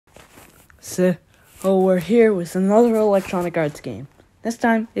So, we're here with another Electronic Arts game. This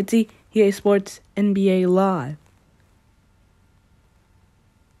time, it's EA Sports NBA Live.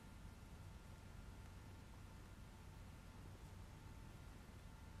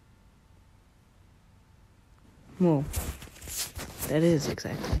 Well, that is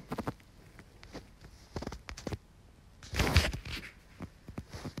exactly.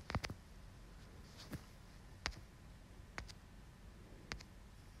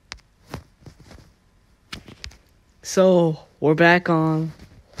 So, we're back on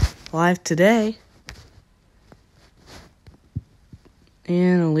live today.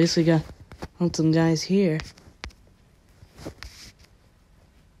 And at least we got some guys here.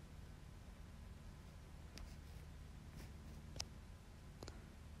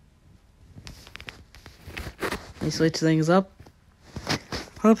 Let me switch things up.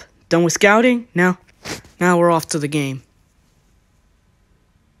 Done with scouting. Now we're off to the game.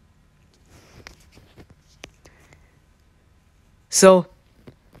 So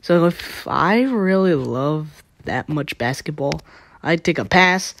if I really love that much basketball, I'd take a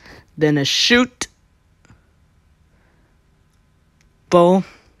pass, then a shoot. Boom.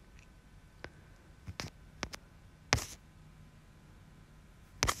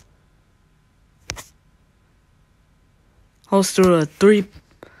 Holds through a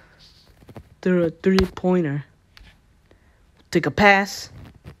three-pointer. Take a pass,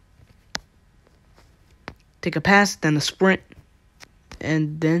 then a sprint,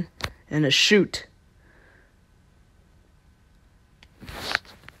 and a shoot.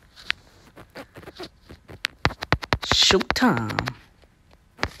 Showtime.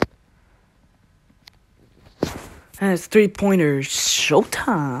 That's three-pointers.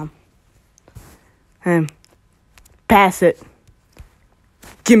 Showtime. And pass it.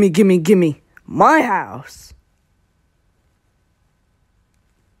 Gimme. My house.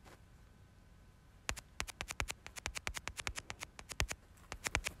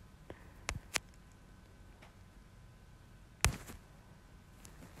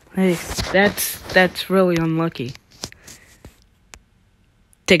 Hey, that's really unlucky.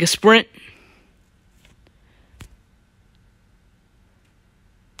 Take a sprint.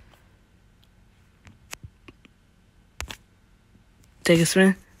 Take a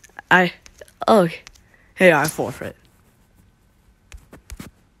sprint. I forfeit.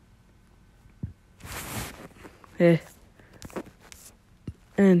 Hey.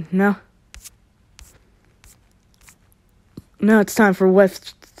 And now it's time for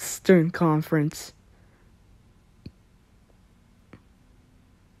Western Conference.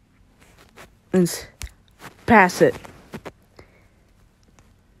 And pass it.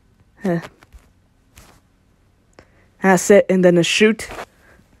 That's it, and then a shoot.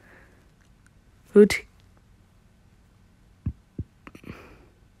 Hoot.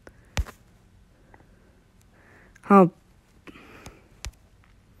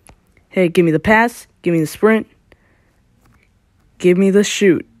 Hey, give me the pass. Give me the sprint. Give me the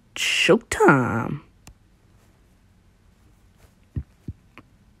shoot. Showtime.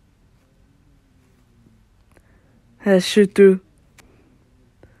 Let's shoot through.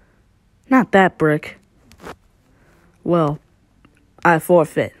 Not that brick. Well, I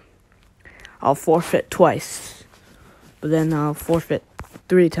forfeit. I'll forfeit twice. But then I'll forfeit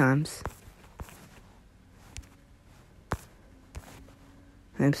 3 times.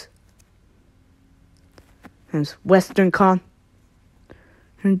 Thanks. Western Con.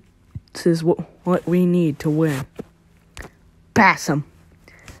 This is what we need to win. Pass him.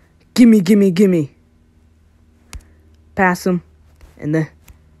 Gimme. Pass him. And then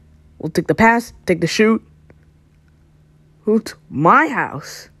we'll take the pass, take the shoot. Hoot, my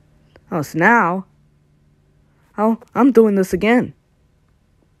house. Oh, so now I'm doing this again.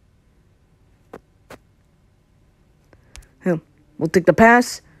 We'll take the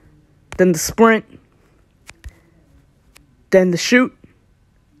pass, then the sprint, then the shoot.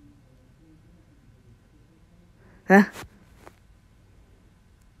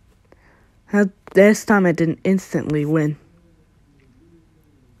 This time I didn't instantly win.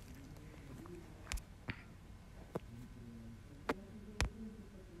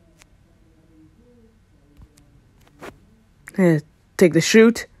 Take the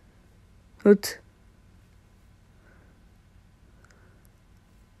shoot. Hoot.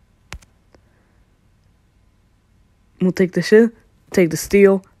 We'll take the shoot, take the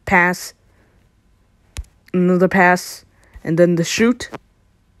steal, pass, another pass, and then the shoot.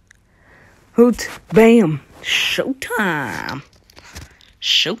 Hoot, bam, showtime.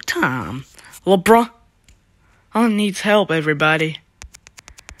 LeBron needs help, everybody.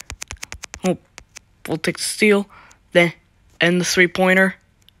 We'll take the steal, then and the 3-pointer.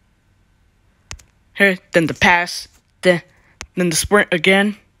 Here, then the pass, then the sprint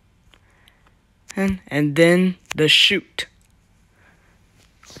again, and then the shoot.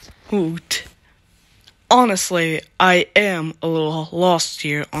 Hoot. Honestly, I am a little lost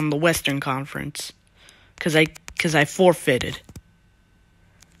here on the Western Conference, cause I forfeited.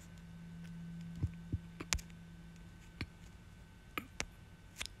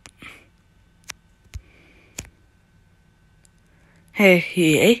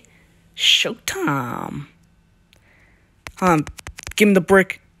 Hey, showtime. Give me the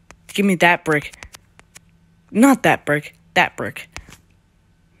brick. Give me that brick. Not that brick. That brick.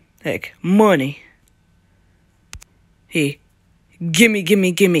 Heck, money. Hey,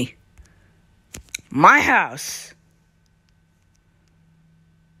 gimme. My house.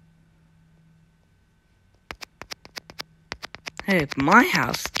 Hey, it's my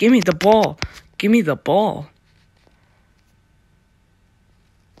house. Give me the ball. Give me the ball.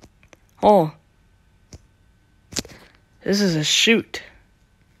 Oh. This is a shoot.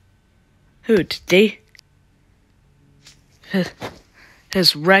 Who, today?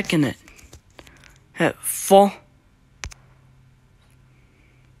 Is wrecking it.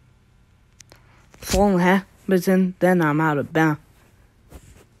 Falling half, but then I'm out of bounds.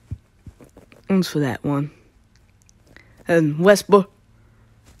 Thanks for that one. And Westbrook.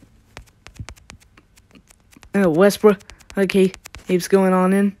 Okay, keeps going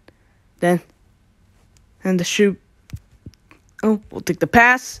on in. Then, and the shoot. Oh, we'll take the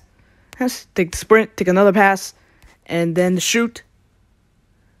pass. Take the sprint, take another pass. And then the shoot.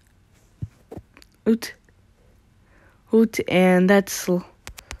 Oot, and that's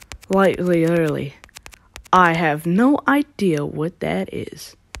slightly early. I have no idea what that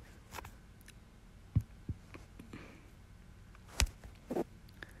is.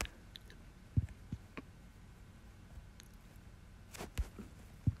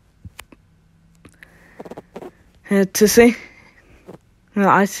 To say,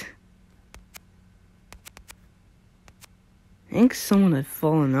 I think someone had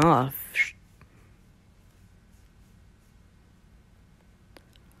fallen off.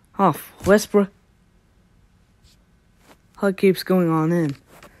 Westbrook. Hug keeps going on in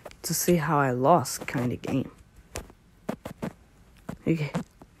to see how I lost kind of game. Okay,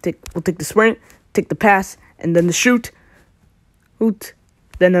 we'll take the sprint, take the pass, and then the shoot. Hoot,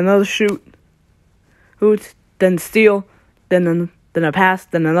 then another shoot. Hoot, then the steal, then a pass,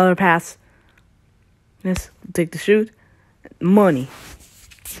 then another pass. Yes, we'll take the shoot. Money.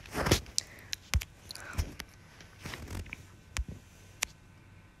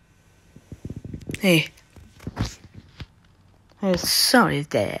 Hey, sorry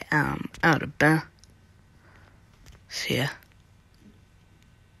that I'm out of bounds here.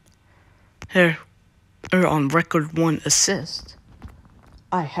 Here, we're on record 1 assist.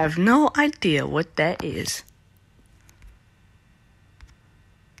 I have no idea what that is.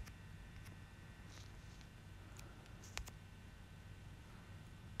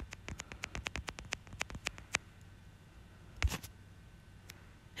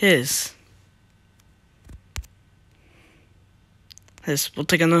 We'll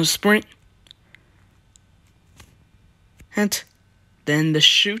take another sprint. And then the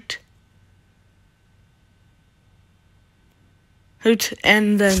shoot. Hoot,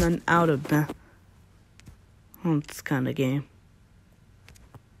 and then an out of bounds. Oh, it's kind of game.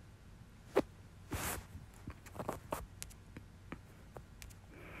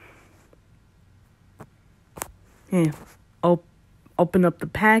 Yeah, open up the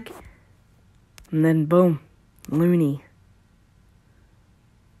pack, and then boom, Looney.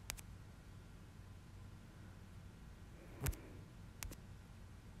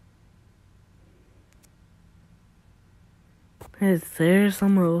 There's a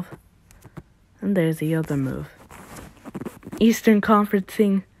move, and there's the other move. Eastern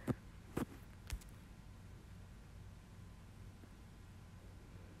Conferencing.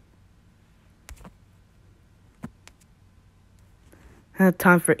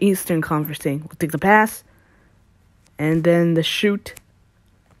 Time for Eastern Conferencing. We'll take the pass, and then the shoot.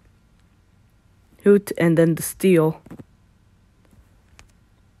 Hoot, and then the steal.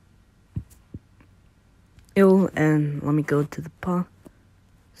 And let me go to the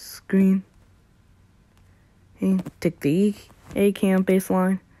screen. And take the A-cam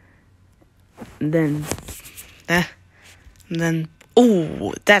baseline. And then,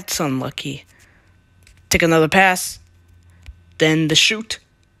 oh, that's unlucky. Take another pass. Then the shoot.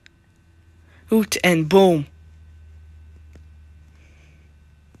 Hoot, and boom.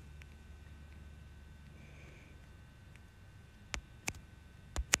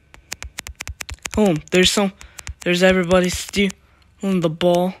 There's everybody stealing the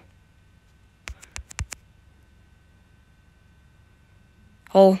ball.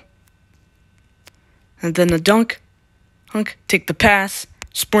 hole, and then the dunk, take the pass,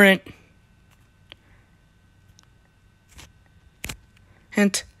 sprint,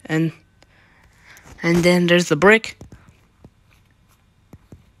 and then there's the brick.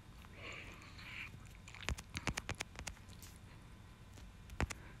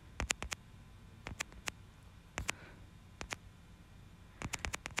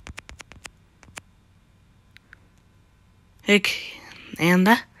 And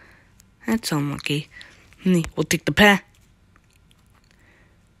that's unlucky. We'll take the pass.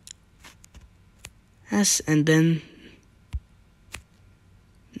 And then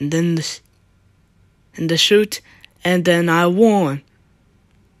the shoot, and then I won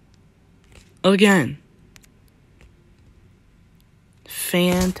again.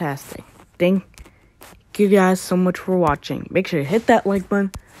 Fantastic. Thank you guys so much for watching. Make sure you hit that like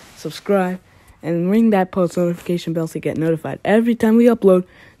button, subscribe, and ring that post notification bell to get notified every time we upload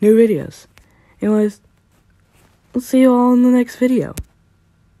new videos. Anyways, we'll see you all in the next video.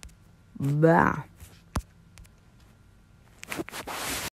 Bye.